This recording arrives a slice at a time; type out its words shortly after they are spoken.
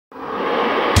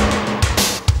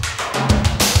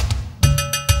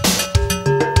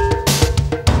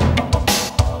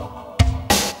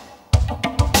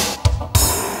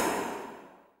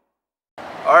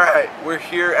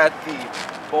at the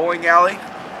bowling alley,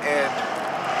 and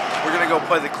we're gonna go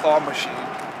play the claw machine.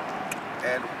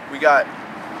 And we got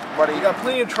money. We got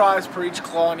plenty of tries per each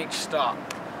claw and each stop.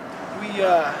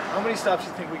 How many stops do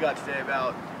you think we got today?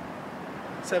 About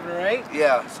 7 or 8?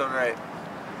 Yeah, 7 or 8.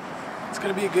 It's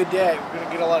gonna be a good day. We're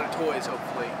gonna get a lot of toys,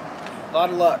 hopefully. A lot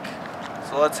of luck.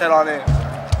 So let's head on in.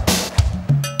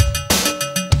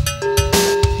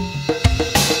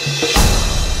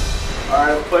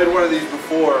 I've played one of these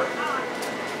before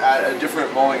at a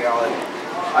different bowling alley.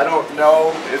 I don't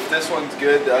know if this one's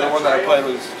good. The other one that I played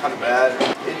was kind of bad.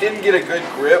 It didn't get a good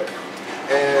grip,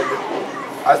 and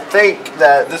I think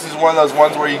that this is one of those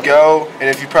ones where you go, and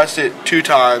if you press it 2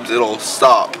 times, it'll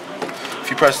stop. If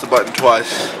you press the button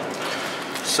twice.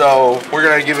 So we're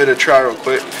gonna give it a try real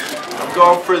quick. I'm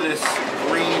going for this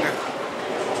green,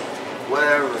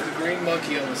 whatever. The green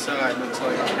monkey on the side looks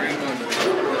like a green monkey.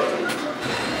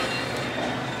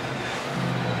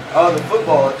 Oh, the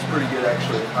football looks pretty good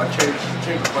actually. I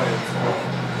changed plans.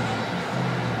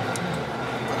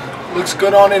 Looks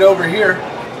good on it over here.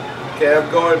 Okay, I'm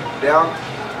going down.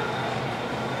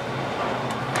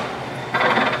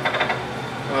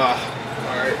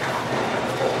 Alright.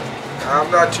 I'm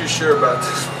not too sure about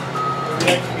this one.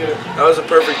 Maybe I can get it. That was a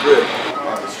perfect grip.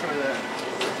 Alright, let's try that.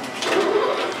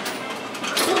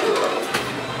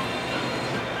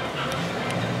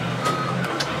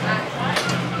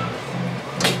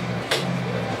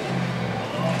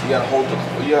 You gotta hold the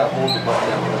button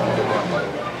down when you go down like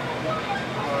that.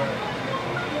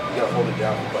 You gotta hold it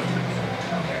down the button.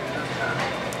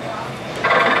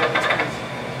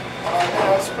 Yeah,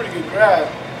 that's a pretty good grab.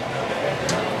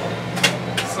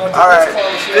 Alright,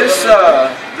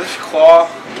 this claw,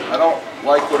 I don't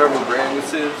like whatever brand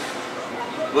this is.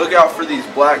 Look out for these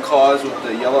black claws with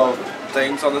the yellow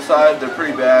things on the side. They're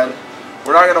pretty bad.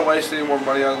 We're not gonna waste any more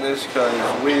money on this because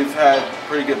we've had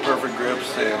pretty good perfect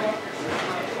grips and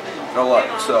no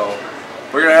luck. So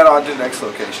we're gonna head on to the next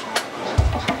location.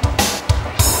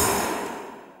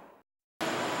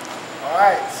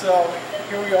 Alright, so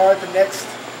here we are at the next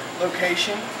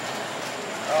location.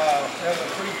 We have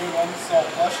a pretty good one. This is all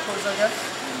plush toys, I guess.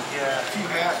 Yeah. A few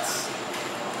hats.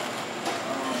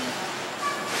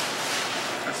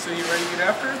 So you ready to get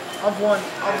after it? I've won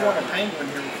a penguin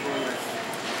here before.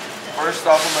 First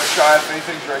off, I'm gonna try if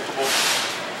anything's drinkable.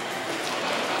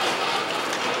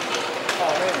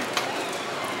 Oh man.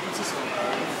 What's this one?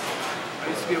 I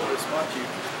used to be able to spot you.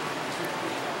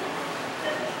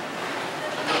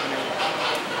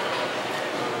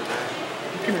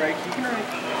 You can rake, you can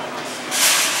rake.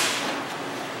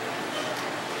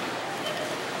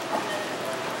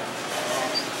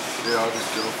 Yeah, I'll just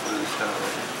go for this hat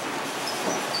right here.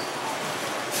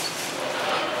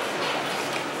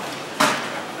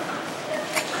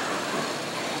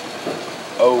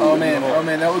 Oh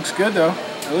man, that looks good though.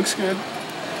 That looks good.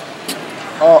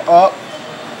 Oh, up.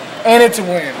 And it's a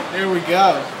win. There we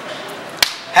go.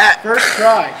 Hat. First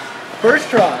try. First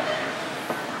try.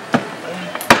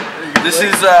 This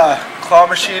is Claw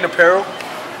Machine Apparel.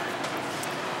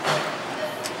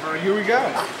 Alright, here we go.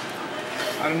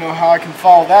 I don't know how I can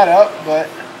follow that up, but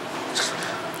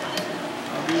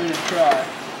I'll give it a try.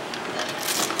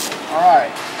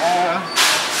 Alright.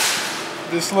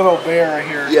 This little bear right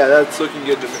here. Yeah, that's looking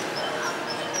good to me.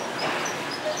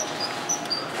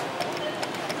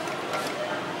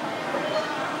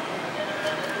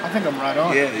 I think I'm right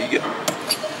on. Yeah, you go.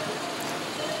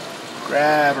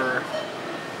 Grab her.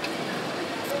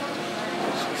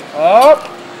 Up.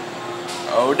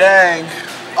 Oh, dang.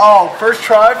 Oh, first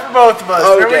try for both of us.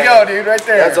 Oh, there we go, dude, right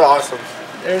there. That's awesome.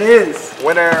 There it is.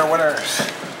 Winner, winners.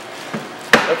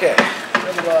 Okay.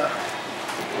 Little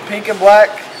pink and black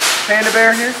panda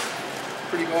bear here.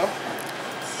 Pretty well.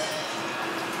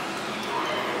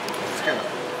 Just gonna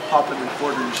pop in the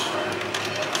quarters.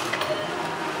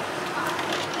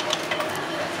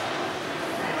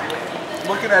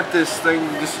 Looking at this thing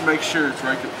just to make sure it's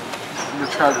right. I'm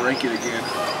gonna try to rank it again.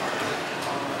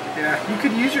 Yeah, you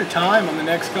could use your time on the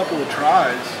next couple of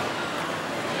tries.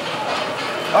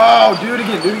 Oh, do it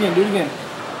again, do it again, do it again.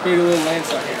 Create a little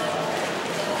landslide here.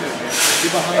 Good, man.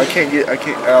 Get behind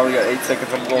I only got 8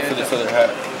 seconds. I'm going for this other hat.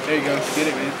 There you go. Get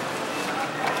it, man.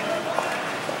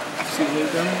 See the lid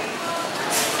down?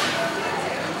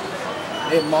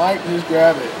 It might. Just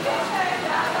grab it.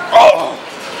 Oh!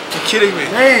 You're kidding me.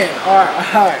 Man!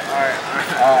 Alright.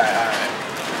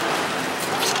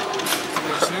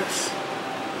 Makes sense.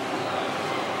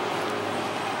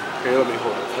 Here, let me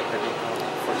hold it.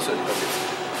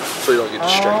 So you don't get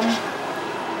distracted.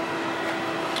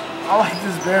 I like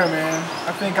this bear, man.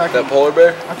 I think I can. That polar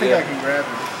bear? I think I can grab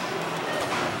him.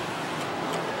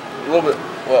 A little bit.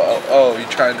 Well, oh, you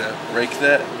trying to rake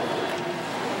that?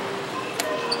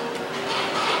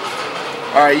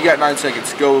 All right, you got 9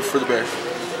 seconds. Go for the bear.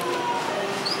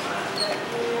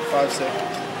 5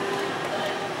 seconds.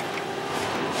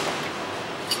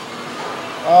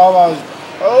 Oh,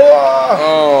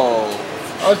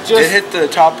 I was just. It hit the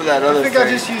top of that other thing. I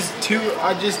just used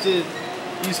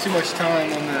use too much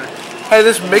time on the. Hey,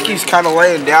 this Mickey's kind of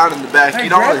laying down in the back. Hey, you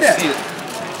don't grab really that. see it.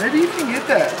 Maybe you can get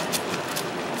that.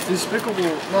 Despicable.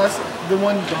 No, that's the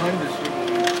one behind Despicable. I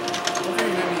don't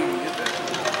think maybe you can get that.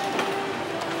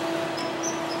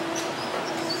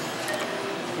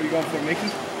 Are you going for Mickey?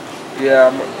 Yeah,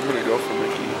 I'm gonna go for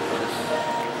Mickey.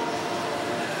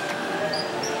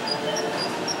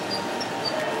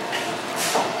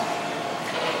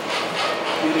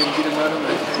 Get him out of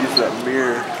there. Use that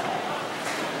mirror.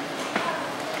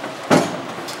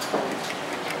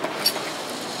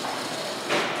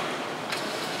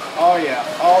 Oh yeah.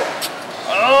 Oh.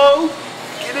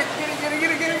 Get it.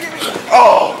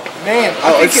 Oh man,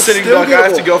 I think it's sitting duck. I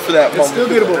have to go for that. It's still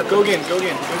gettable. Go again.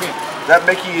 That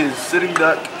Mickey is sitting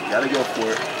duck. You gotta go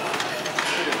for it.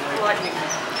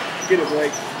 Get it,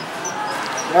 Blake.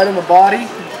 Right on the body.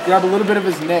 Grab a little bit of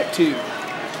his neck too.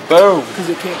 Boom. Because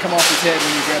it can't come off his head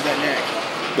when you grab that neck.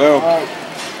 Boom.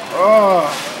 Oh.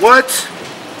 What?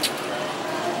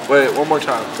 Wait, one more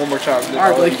time.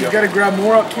 Alright, Blake, you've got to grab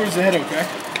more up towards the head, okay?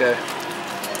 Okay.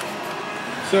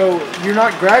 So, you're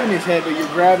not grabbing his head, but you're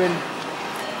grabbing,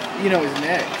 you know, his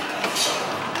neck.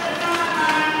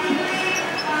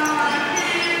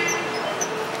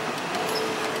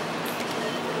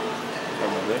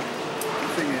 I'm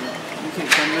thinking, you can't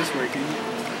come this way, can you?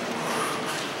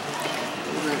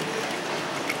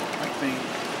 I think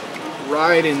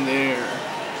right in there.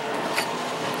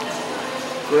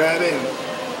 Grab him.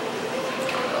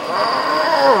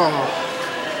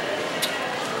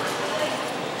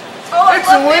 Oh, It's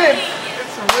a win!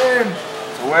 It's a win!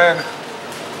 It's a win.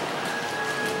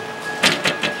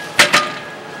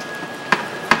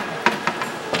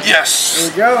 Yes! There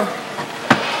we go.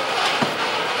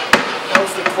 That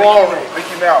was the quality.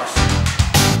 Mickey Mouse.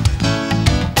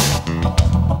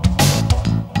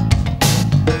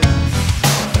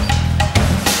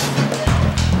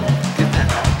 Get that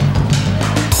out.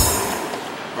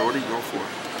 Bro, what are you going for?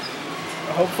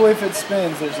 Hopefully if it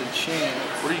spins, there's a chance.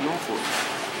 What are you going for?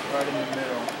 Right in the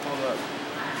middle. Hold up.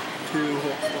 2,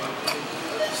 hopefully.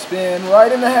 Spin right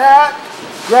in the hat.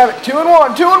 Grab it. 2 and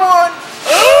 1. 2 and 1.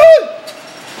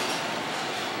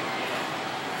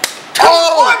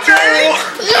 Oh, Jerry!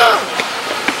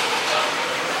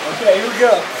 Okay, here we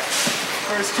go.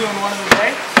 First 2 and 1 of the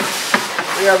day.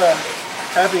 We have a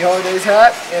Happy Holidays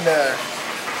hat and a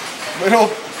little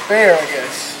bear, I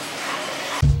guess.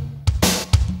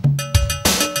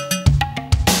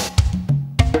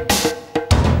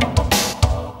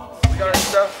 We got our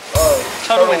stuff.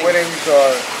 Total winnings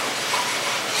are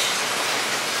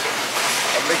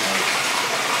a Mickey.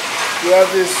 You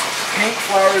have this pink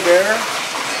flower bear,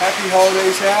 Happy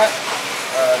Holidays hat,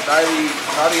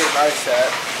 Naughty or Nice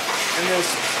hat. and this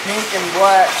pink and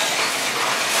black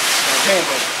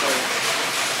panda.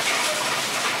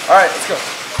 Alright, let's go.